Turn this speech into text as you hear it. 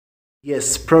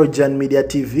Yes, Projan Media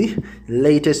TV.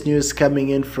 Latest news coming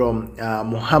in from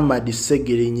Mohammed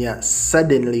Segirinya,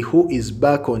 suddenly who is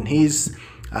back on his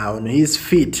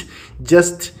feet.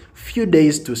 Just few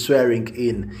days to swearing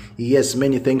in. Yes,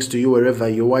 many thanks to you wherever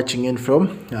you're watching in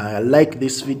from. Like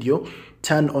this video,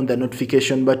 turn on the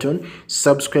notification button,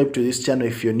 subscribe to this channel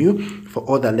if you're new for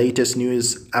all the latest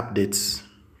news updates.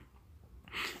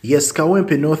 Yes,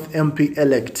 Kawempe North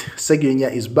MP-elect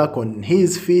Segirinya is back on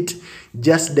his feet,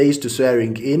 just days to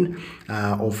swearing in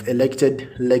of elected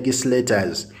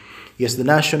legislators. Yes, the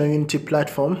National Unity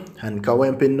Platform and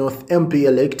Kawempe North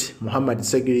MP-elect Mohammed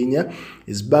Segirinya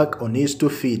is back on his 2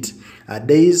 feet.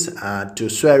 Days to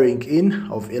swearing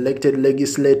in of elected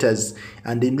legislators,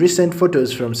 and in recent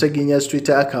photos from Ssegirinya's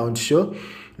Twitter account show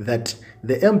that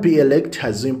the MP-elect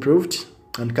has improved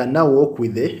and can now walk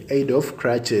with the aid of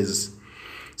crutches.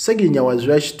 Ssegirinya was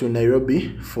rushed to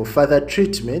Nairobi for further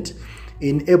treatment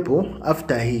in April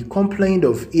after he complained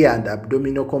of ear and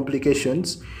abdominal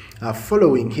complications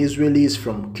following his release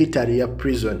from Kitalya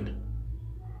Prison.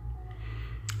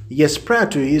 Yes, prior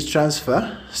to his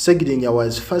transfer, Ssegirinya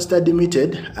was first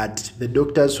admitted at the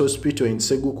doctor's hospital in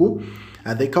Sseguku.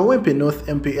 The Kawempe North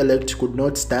MP-elect could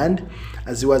not stand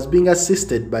as he was being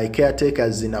assisted by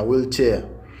caretakers in a wheelchair.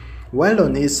 While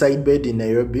on his side bed in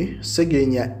Nairobi,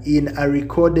 Segirinya, in a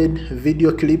recorded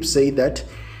video clip, said that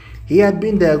he had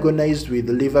been diagnosed with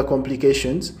liver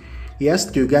complications. He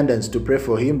asked Ugandans to pray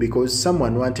for him because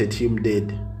someone wanted him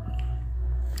dead.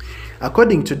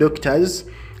 According to doctors,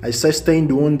 I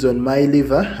sustained wounds on my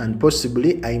liver and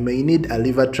possibly I may need a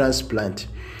liver transplant.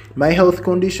 My health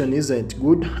condition isn't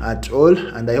good at all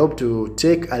and I hope to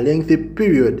take a lengthy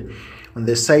period on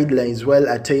the sidelines while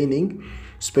attaining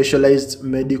specialized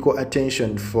medical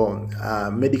attention.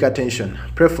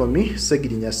 Pray for me,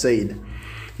 Segirinya said.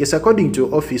 Yes, according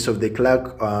to Office of the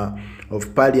Clerk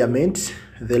of Parliament,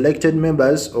 the elected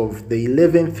members of the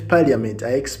 11th Parliament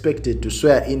are expected to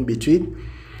swear in between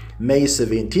May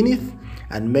 17th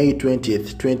and May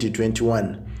 20th,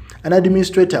 2021. An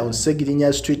administrator on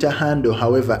Segirinya's Twitter handle,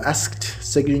 however, asked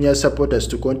Segirinya's supporters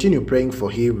to continue praying for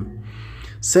him.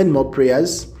 Send more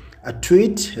prayers. A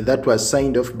tweet that was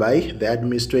signed off by the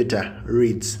administrator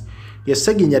reads, yes,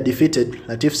 Ssegirinya defeated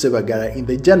Latif Sebagala in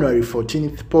the January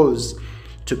 14th polls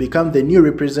to become the new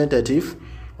representative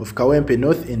of Kawempe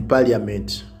North in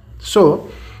Parliament.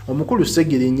 So, omukulu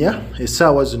Ssegirinya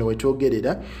essaawa zino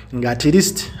wetwogerera nga at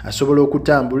least asobola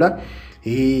okutambula,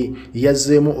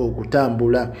 yazzeemu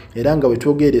okutambula era nga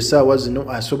wetwogerera essaawa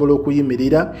zino asobola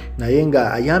okuyimirira naye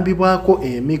nga ayambibwako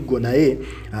emiggo, naye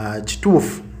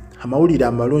kituufu amawulire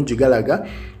amalungi galaga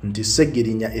nti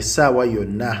Ssegirinya essaawa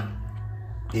yonna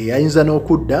ayinza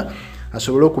n'okudda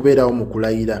asobole okubeerawo mu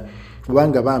kulayira,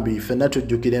 kubanga bambi ffenna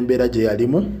tujjukira embeera gye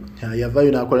yalimu.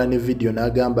 Yavaayo n'akola ne video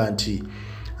n'agamba nti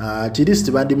at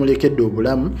least bandimulekedde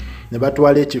obulamu ne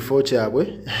batwala ekifo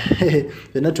kyabwe.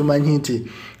 Ffenna tumanyi nti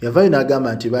yavaayo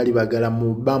n'agamba nti baali bagala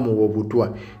bamuwa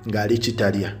obutwa ng'ali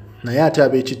Kitalya, naye ate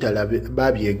ab'Ekitala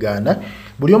babyegaana,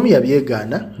 buli omu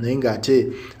yabyegaana, naye ng'ate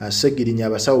Ssegirinya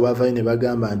abasawo bavaayo ne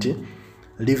bagamba nti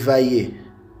liva ye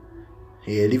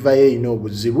erina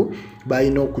obuzibu,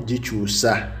 balina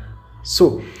okugikyusa.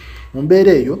 So mu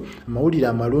mbeera eyo amawulire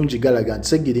amalungi galaga nti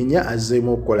Ssegirinya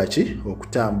azzeemu okukola ki?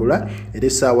 Okutambula, era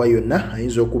essaawa yonna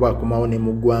ayinza okuba akomawo ne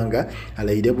mu ggwanga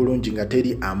alayire bulungi nga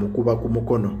teri amukuba ku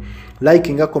mukono.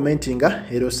 Likinga, commentinga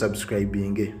era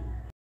subscribinge.